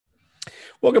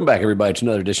Welcome back, everybody, to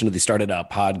another edition of the Started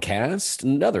Out podcast,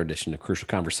 another edition of Crucial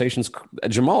Conversations.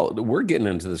 Jamal, we're getting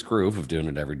into this groove of doing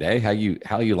it every day. How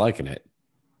you liking it?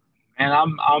 And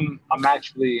I'm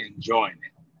actually enjoying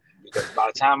it because by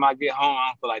the time I get home, I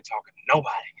don't feel like talking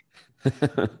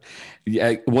to nobody.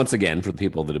 Yeah, once again, for the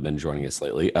people that have been joining us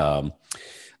lately,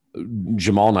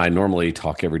 Jamal and I normally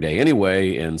talk every day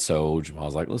anyway, and so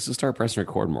Jamal's like, let's just start pressing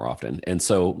record more often. And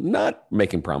so, not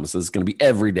making promises, it's going to be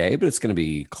every day, but it's going to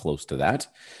be close to that.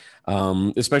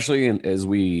 Especially as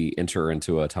we enter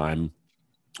into a time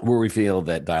where we feel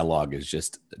that dialogue is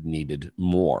just needed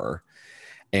more.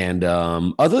 And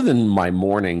other than my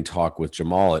morning talk with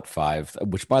Jamal at 5,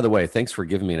 which, by the way, thanks for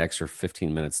giving me an extra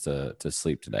 15 minutes to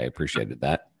sleep today. I appreciated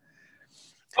that.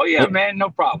 Oh yeah, man, no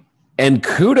problem. And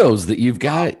kudos that you've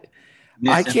got.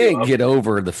 Yeah, I Cynthia, can't get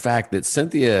over the fact that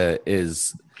Cynthia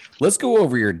is. Let's go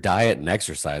over your diet and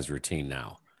exercise routine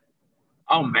now.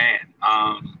 oh man.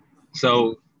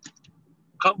 So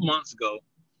a couple months ago,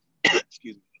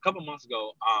 excuse me, a couple months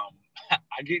ago,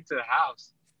 I get to the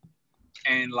house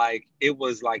and like it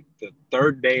was like the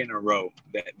third day in a row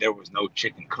that there was no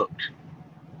chicken cooked.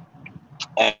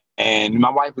 And my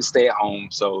wife would stay at home,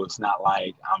 so it's not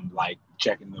like I'm like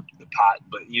checking the pot.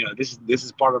 But you know, this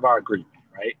is part of our agreement,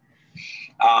 right?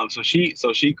 So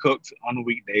she cooked on the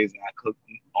weekdays, and I cook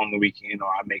on the weekend, or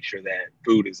I make sure that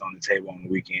food is on the table on the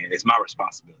weekend. It's my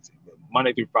responsibility. But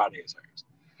Monday through Friday is hers.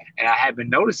 And I have been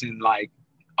noticing, like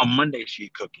on Monday she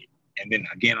cook it, and then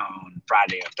again on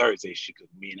Friday or Thursday she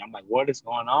cooked me, and I'm like, "What is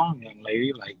going on, young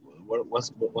lady? Like,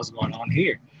 what's going on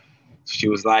here?" She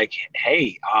was like,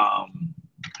 "Hey,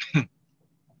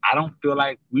 I don't feel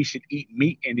like we should eat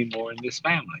meat anymore in this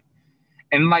family."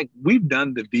 And like we've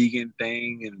done the vegan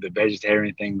thing and the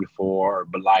vegetarian thing before,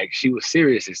 but like she was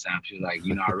serious this time. She was like,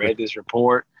 I read this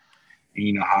report, and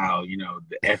you know how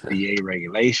the FDA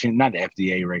regulation, not the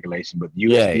FDA regulation, but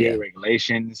Yeah, USDA yeah.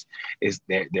 regulations is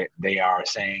that they are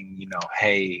saying,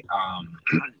 hey,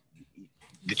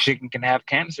 the chicken can have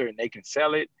cancer and they can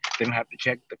sell it. They don't have to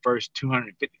check the first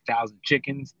 250,000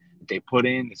 chickens that they put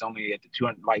in. It's only at the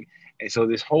 200, like, and so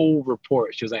this whole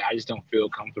report, she was like, I just don't feel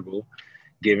comfortable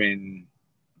giving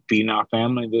feeding our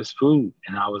family this food.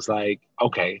 And I was like,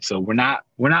 okay, so we're not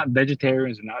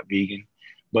vegetarians, we're not vegan,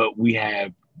 but we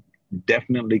have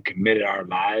definitely committed our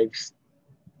lives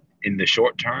in the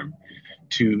short term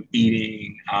to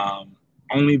eating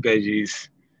only veggies,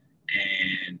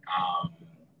 and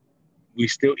we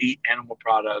still eat animal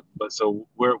product, but so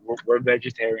we're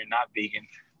vegetarian, not vegan.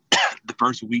 The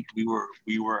first week we were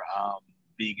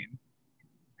vegan,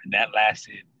 and that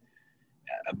lasted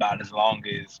about as long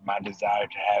as my desire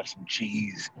to have some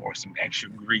cheese or some extra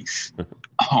grease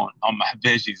on my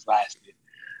veggies lasted.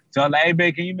 So I'm like, hey,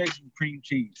 babe, can you make some cream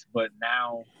cheese? But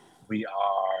now we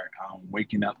are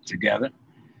waking up together,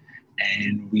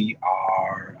 and we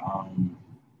are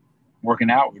working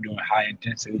out. We're doing high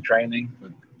intensity training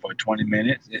for 20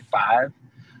 minutes at 5.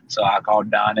 So I call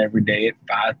Don every day at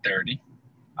 5:30.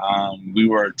 We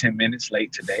were 10 minutes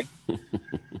late today.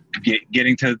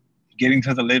 Getting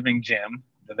to the living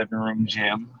room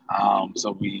gym.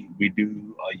 So we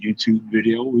do a YouTube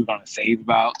video. We're gonna save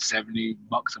about $70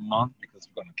 a month because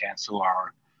we're gonna cancel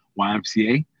our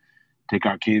YMCA. Take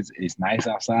our kids. It's nice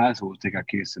outside, so we'll take our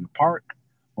kids to the park.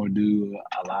 We'll do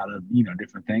a lot of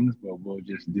different things, but we'll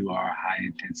just do our high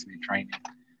intensity training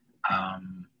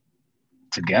um,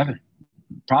 together,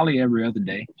 probably every other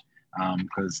day,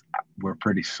 because we're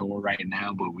pretty sore right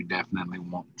now. But we definitely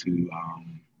want to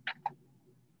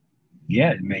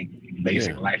make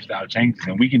basic Yeah. lifestyle changes,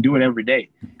 and we can do it every day.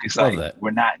 It's Love like that.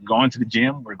 we're not going to the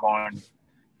gym; we're going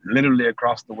literally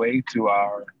across the way to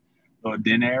our little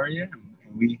den area,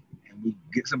 and we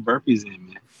get some burpees in,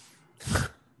 man.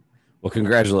 Well,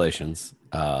 congratulations.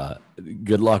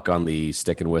 Good luck on the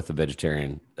sticking with the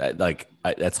vegetarian.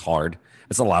 That's hard.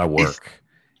 It's a lot of It's work.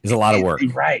 It's a lot of work.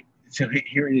 right. So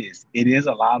here it is. It is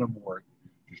a lot of work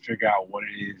to figure out what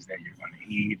it is that you're going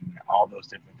to eat and all those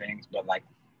different things. But like,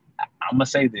 I'm gonna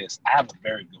say this: I have a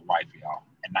very good wife, y'all,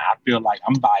 and I feel like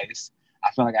I'm biased.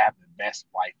 I feel like I have the best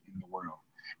wife in the world,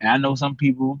 and I know some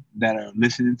people that are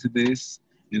listening to this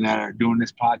and that are doing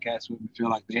this podcast with me feel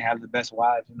like they have the best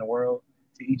wives in the world.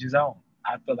 To each his own.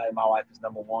 I feel like my wife is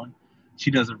number one. She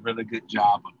does a really good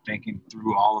job of thinking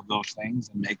through all of those things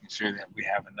and making sure that we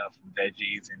have enough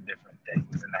veggies and different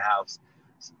things in the house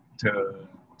to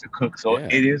to cook. So Yeah.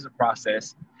 it is a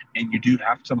process, and you do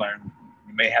have to learn.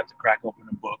 You may have to crack open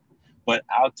a book, but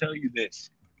I'll tell you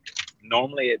this: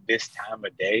 normally at this time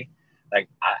of day, like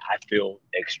I feel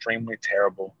extremely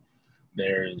terrible.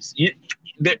 There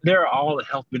are all the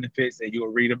health benefits that you'll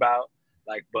read about,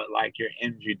 But your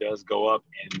energy does go up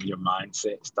and your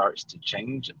mindset starts to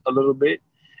change a little bit.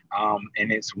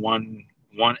 And it's one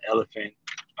elephant.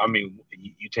 I mean,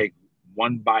 you take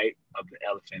one bite of the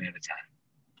elephant at a time.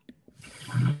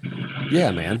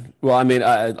 Yeah, man. Well, I mean,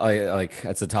 I like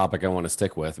that's a topic I want to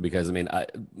stick with because I mean,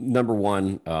 number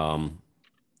one, I'm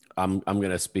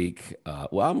gonna speak.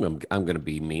 Well, I'm gonna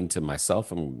be mean to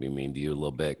myself. I'm gonna be mean to you a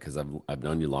little bit because I've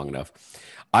known you long enough.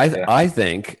 Yeah. I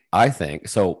think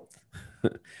so.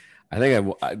 I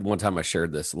think one time I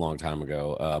shared this a long time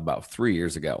ago, about 3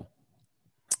 years ago.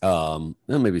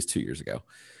 Maybe it's 2 years ago.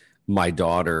 My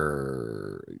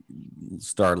daughter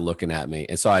started looking at me,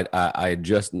 and so I had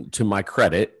just, to my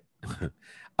credit,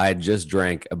 I had just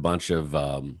drank a bunch of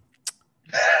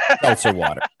seltzer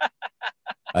water.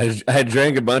 I had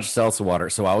drank a bunch of seltzer water,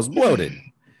 so I was bloated.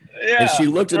 Yeah, and she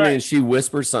looked at me right. and she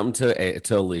whispered something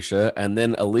to Alicia, and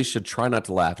then Alicia tried not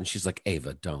to laugh, and she's like,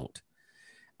 "Ava, don't."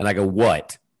 And I go,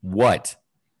 "What? What?"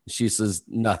 She says,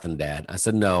 "Nothing, Dad." I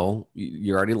said, "No,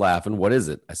 you're already laughing. What is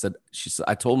it?" She said,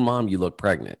 "I told Mom you look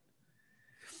pregnant."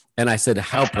 And I said,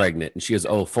 "How pregnant?" And she goes,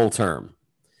 "Oh, full term."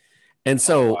 And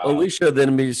so Wow. Alicia then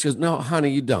immediately she goes, "No,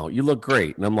 honey, you don't. You look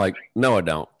great." And I'm like, "No, I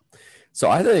don't." So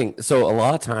I think so. A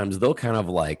lot of times they'll kind of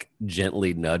like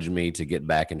gently nudge me to get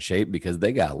back in shape because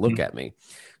they got to look at me.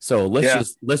 So Yeah.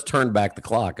 let's turn back the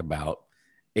clock about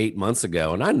 8 months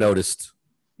ago, and I noticed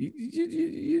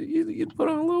you put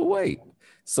on a little weight.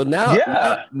 So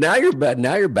Yeah. now you're back.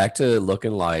 Now you're back to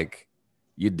looking like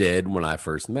you did when I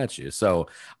first met you. So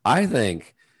I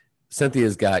think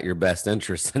Cynthia's got your best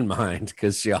interest in mind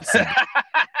because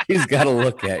she's got to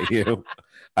look at you.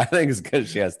 I think it's because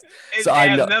she has. It So I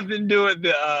has know. nothing to do with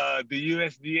the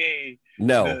USDA.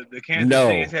 No, The cancer thing no,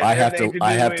 has I have everything to. to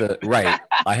I do have with. to. Right.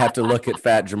 I have to look at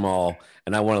Fat Jamal,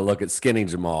 and I want to look at Skinny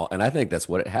Jamal, and I think that's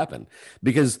what it happened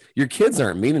because your kids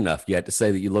aren't mean enough yet to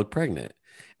say that you look pregnant,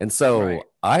 and so Right.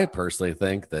 I personally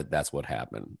think that that's what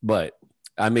happened. But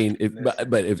I mean, Listen.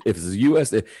 but if it's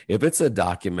US, if it's a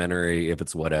documentary, if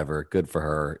it's whatever, good for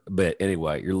her. But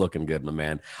anyway, you're looking good, my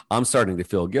man. I'm starting to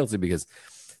feel guilty because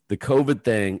the COVID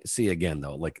thing. See again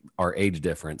though, like our age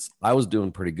difference. I was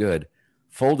doing pretty good.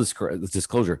 Full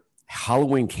disclosure.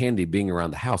 Halloween candy being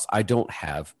around the house, I don't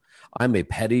have. I'm a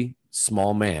petty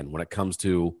small man when it comes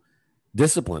to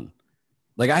discipline.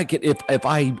 Like I can if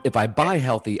I buy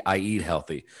healthy, I eat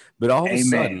healthy. But all of a Amen.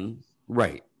 sudden,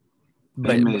 right.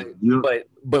 But Amen. You.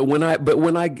 but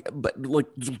like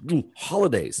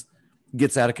holidays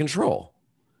gets out of control.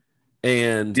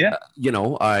 And Yeah.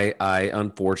 I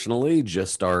unfortunately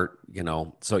just start,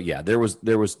 so yeah, there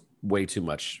was way too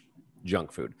much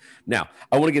junk food. Now,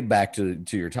 I want to get back to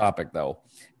your topic though,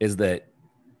 is that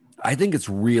I think it's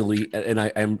really, and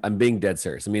I'm being dead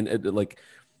serious. I mean, like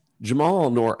Jamal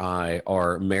nor I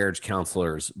are marriage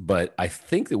counselors, but I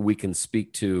think that we can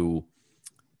speak to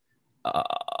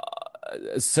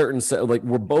a certain like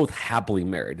we're both happily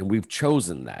married and we've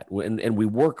chosen that and we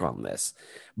work on this.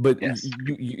 But Yes.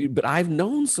 but I've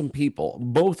known some people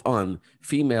both on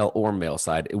female or male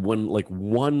side when like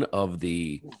one of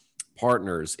the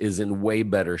partners is in way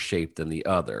better shape than the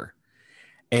other,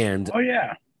 and Oh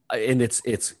yeah.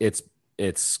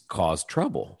 it's caused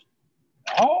trouble.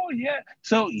 Oh yeah.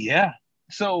 So yeah.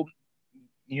 So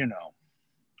you know,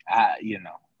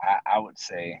 I would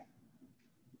say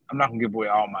I'm not gonna give away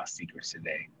all my secrets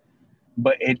today,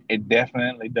 but it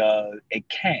definitely does. It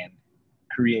can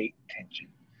create tension.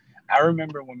 I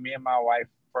remember when me and my wife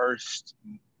first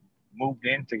moved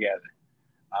in together.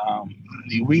 Um,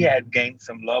 we had gained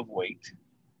some love weight.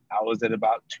 I was at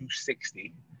about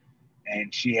 260,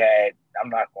 and she had. I'm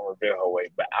not gonna reveal her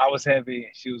weight, but I was heavy,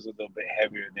 and she was a little bit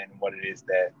heavier than what it is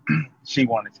that she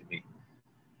wanted to be.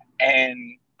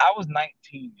 And I was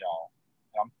 19, y'all.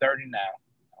 I'm 30 now.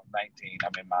 I'm 19.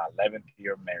 I'm in my 11th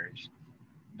year of marriage.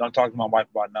 Don't talk to my wife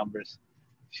about numbers.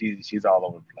 She's all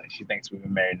over the place. She thinks we've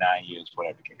been married 9 years,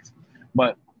 whatever the case.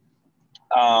 But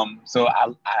so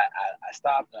I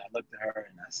stopped and I looked at her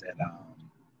and I said,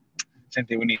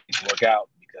 Cynthia, we need to work out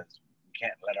because we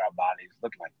can't let our bodies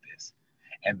look like this.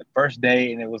 And the first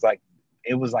day, and it was like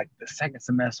the second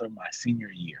semester of my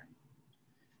senior year,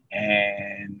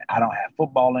 and I don't have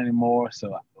football anymore.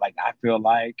 So like I feel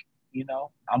like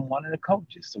I'm one of the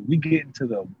coaches. So we get into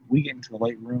the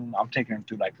weight room. I'm taking them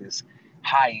through like this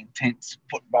high intense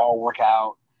football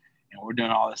workout, and we're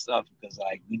doing all this stuff because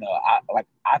I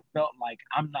felt like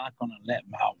I'm not gonna let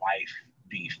my wife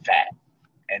be fat.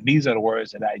 And these are the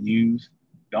words that I use.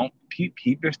 Don't keep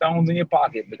your stones in your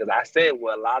pocket because I said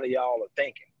what a lot of y'all are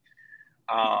thinking.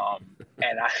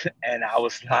 And I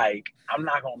was like, I'm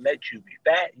not gonna let you be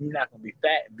fat. You're not gonna be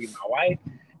fat and be my wife.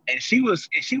 she was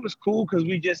cool because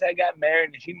we just had got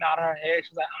married, and she nodded her head.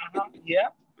 She's like, yeah.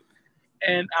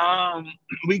 And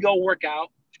we go work out,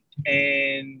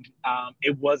 and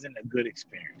it wasn't a good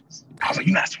experience. I was like,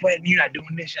 you're not sweating, you're not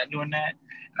doing this, you're not doing that.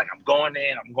 Like, I'm going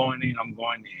in.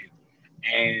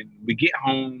 And we get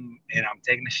home, and I'm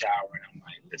taking a shower, and I'm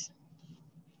like, listen.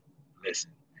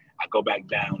 I go back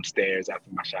downstairs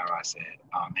after my shower. I said,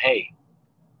 hey,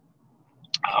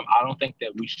 I don't think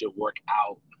that we should work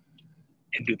out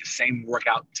and do the same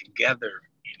workout together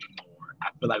anymore. I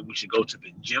feel like we should go to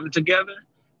the gym together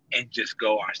and just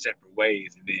go our separate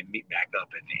ways and then meet back up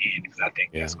at the end, because I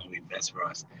think that's going to be best for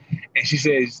us. And she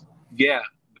says, yeah,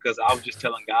 because I was just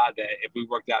telling God that if we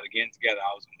worked out again together,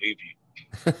 I was going to leave you.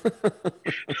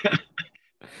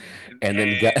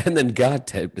 and then God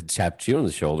tapped you on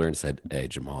the shoulder and said, hey,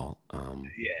 Jamal.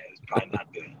 Yeah, it's probably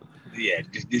not good. Yeah,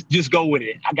 just go with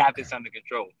it. I got this under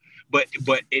control. But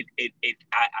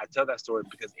I tell that story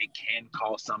because it can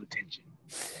cause some tension.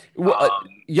 Well,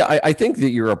 I think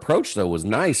that your approach though was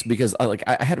nice, because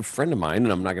I had a friend of mine,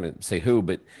 and I'm not going to say who,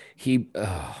 but he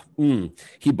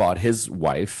bought his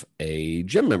wife a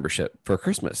gym membership for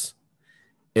Christmas,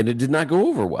 and it did not go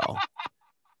over well.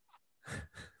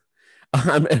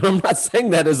 I'm not saying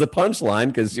that as a punchline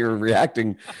because you're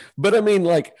reacting, but I mean,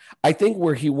 like, I think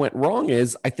where he went wrong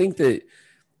is I think that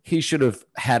he should have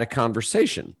had a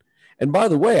conversation. And by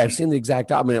the way, I've seen the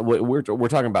exact opposite. I mean, we're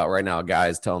talking about right now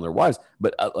guys telling their wives,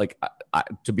 but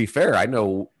to be fair, I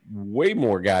know way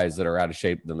more guys that are out of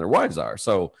shape than their wives are.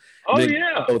 So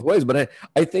both ways. But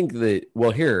I think that,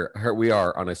 well, here we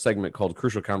are on a segment called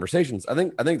Crucial Conversations. I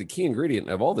think the key ingredient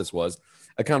of all this was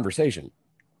a conversation.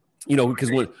 You know, because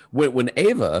when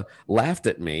Ava laughed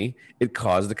at me, it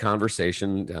caused a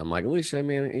conversation. I'm like, Alicia, I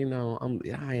mean, you know,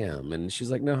 I am. And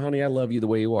she's like, no, honey, I love you the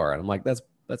way you are. And I'm like, that's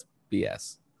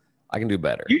BS. I can do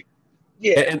better.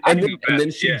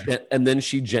 And then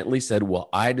she gently said, well,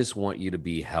 I just want you to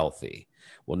be healthy.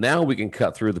 Well, now we can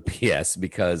cut through the BS,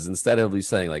 because instead of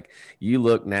saying like, you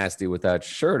look nasty without your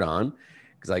shirt on,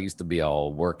 because I used to be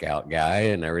all workout guy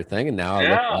and everything. And now I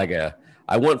look like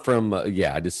I went from,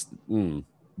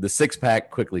 the six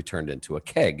pack quickly turned into a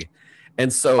keg.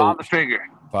 And so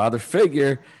father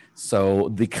figure. So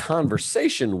the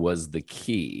conversation was the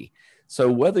key.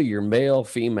 So whether you're male,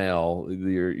 female,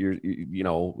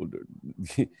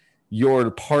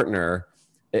 your partner,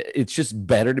 it's just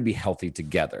better to be healthy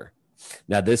together.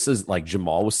 Now, this is like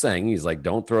Jamal was saying, he's like,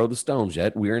 don't throw the stones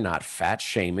yet. We are not fat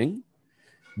shaming,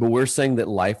 but we're saying that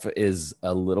life is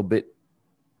a little bit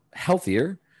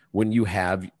healthier when you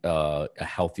have a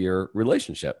healthier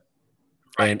relationship.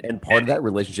 Right. And part of that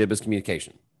relationship is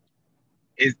communication.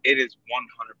 It is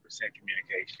 100%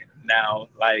 communication. Now,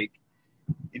 like,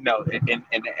 you know, and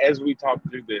as we talk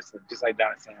through this, just like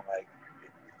Don is saying, like,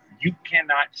 you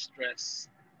cannot stress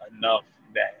enough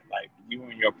that, like, you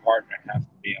and your partner have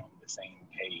to be on the same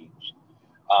page,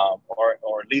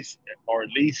 or at least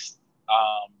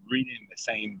reading the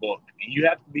same book, and you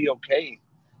have to be okay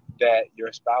that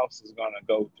your spouse is going to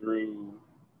go through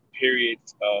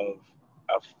periods of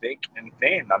thick and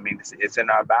thin. I mean, it's in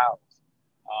our vows.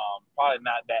 Probably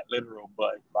not that literal,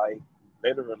 but like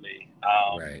literally.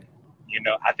 Right. You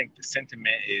know, I think the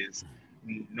sentiment is,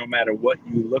 no matter what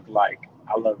you look like,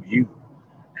 I love you.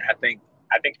 And I think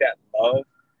that love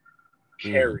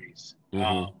carries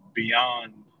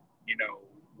beyond, you know,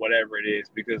 whatever it is,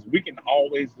 because we can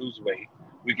always lose weight.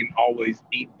 We can always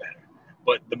eat better.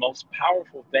 But the most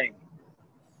powerful thing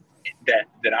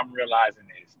that I'm realizing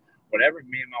is whatever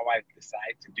me and my wife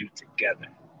decide to do together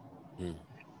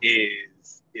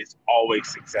is always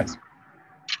successful.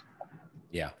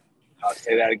 Yeah. I'll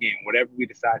say that again. Whatever we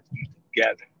decide to do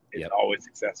together is always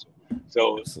successful.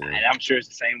 So, absolutely. And I'm sure it's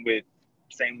the same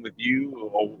with you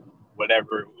or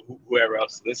whatever, whoever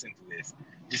else listens to this.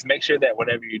 Just make sure that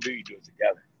whatever you do it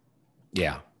together.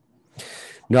 Yeah.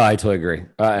 No, I totally agree.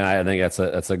 And I think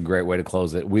that's a great way to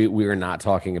close it. We are not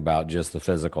talking about just the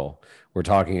physical. We're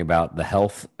talking about the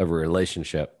health of a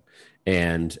relationship.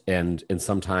 And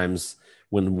sometimes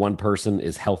when one person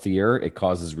is healthier, it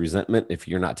causes resentment if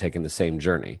you're not taking the same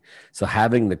journey. So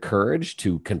having the courage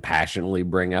to compassionately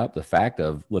bring up the fact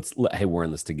of hey, we're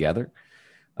in this together,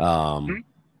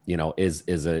 you know, is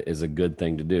a good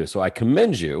thing to do. So I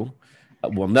commend you.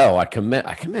 Well, no, I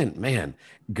commend, man,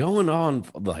 going on,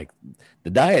 like, the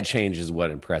diet change is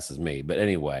what impresses me. But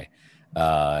anyway,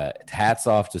 hats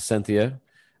off to Cynthia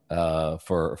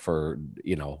for,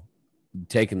 you know,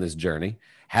 taking this journey.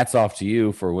 Hats off to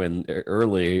you for when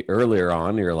earlier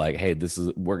on, you're like, hey,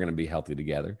 we're going to be healthy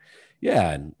together.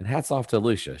 Yeah. And hats off to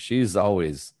Alicia. She's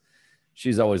always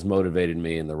motivated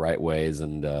me in the right ways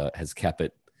and has kept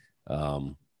it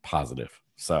positive.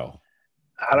 So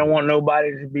I don't want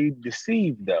nobody to be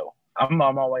deceived though. I'm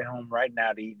on my way home right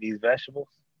now to eat these vegetables,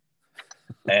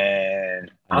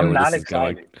 and I know I'm where this not is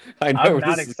going. excited. I know I'm where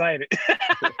not this is. excited.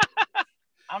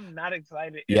 I'm not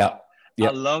excited at Yeah. all. I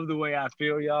Yep. love the way I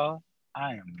feel, y'all.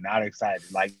 I am not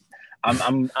excited. Like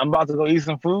I'm about to go eat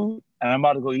some food, and I'm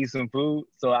about to go eat some food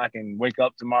so I can wake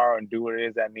up tomorrow and do what it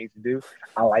is I need to do.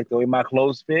 I like the way my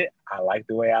clothes fit. I like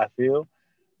the way I feel.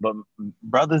 But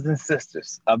brothers and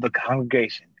sisters of the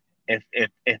congregation,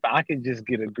 if I could just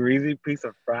get a greasy piece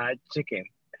of fried chicken,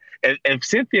 if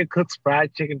Cynthia cooks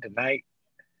fried chicken tonight,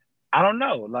 I don't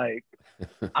know. Like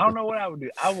I don't know what I would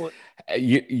do. I would.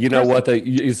 You know what?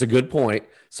 It's a good point.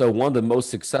 So one of the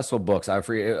most successful books, I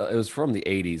forget, it was from the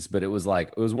 80s, but it was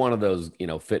one of those,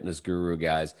 fitness guru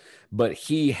guys. But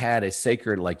he had a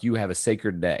sacred, like you have a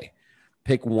sacred day.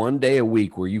 Pick one day a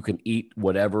week where you can eat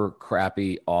whatever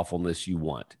crappy awfulness you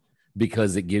want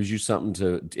because it gives you something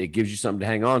to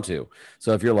hang on to.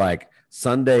 So if you're like,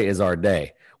 Sunday is our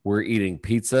day, we're eating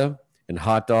pizza and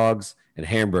hot dogs and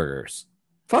hamburgers.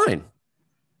 Fine.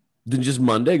 Then just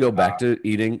Monday go back to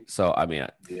eating. So I mean,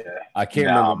 Yeah. I can't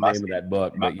remember the name of that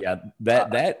book, but yeah,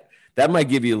 that might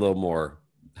give you a little more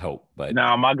hope. But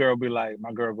no, my girl be like,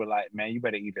 man, you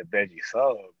better eat a veggie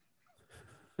sub.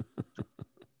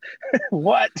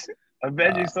 What? A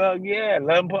veggie sub? Yeah,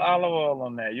 let them put olive oil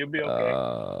on there. You'll be okay.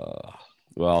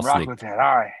 Well, I'll rock sneak with that.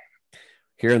 All right.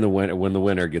 Here in the winter, when the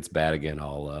winter gets bad again,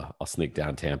 I'll sneak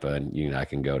down Tampa and you and I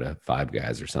can go to Five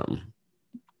Guys or something.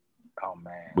 Oh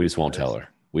man, we just won't tell her.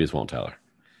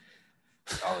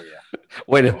 Oh yeah.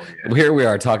 Wait, here we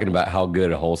are talking about how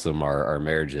good and wholesome our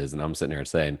marriage is, and I'm sitting here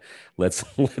saying, let's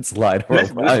lie to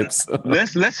our wives.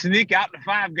 Let's sneak out to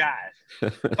Five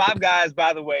Guys. Five Guys,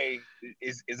 by the way,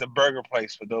 is a burger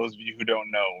place for those of you who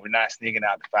don't know. We're not sneaking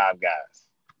out to Five Guys.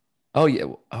 Oh yeah,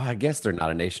 I guess they're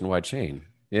not a nationwide chain.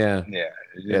 Yeah.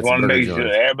 Just want to make sure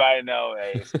everybody know,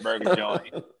 hey, it's a burger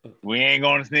joint. We ain't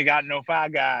going to sneak out no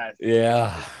Five Guys.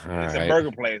 Yeah. It's a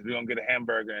burger place. We're going to get a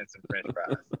hamburger and some French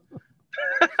fries.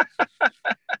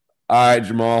 All right,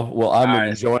 Jamal. Well, I'm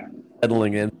enjoying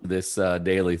settling into this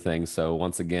daily thing. So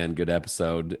once again, good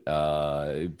episode.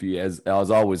 As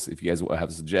always, if you guys have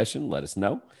a suggestion, let us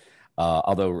know.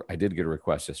 Although I did get a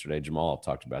request yesterday, Jamal. I'll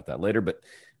talk about that later. But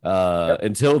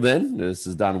until then, this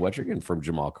is Don Wettrigan from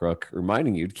Jamal Crook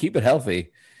reminding you to keep it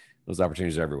healthy. Those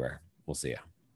opportunities are everywhere. We'll see you.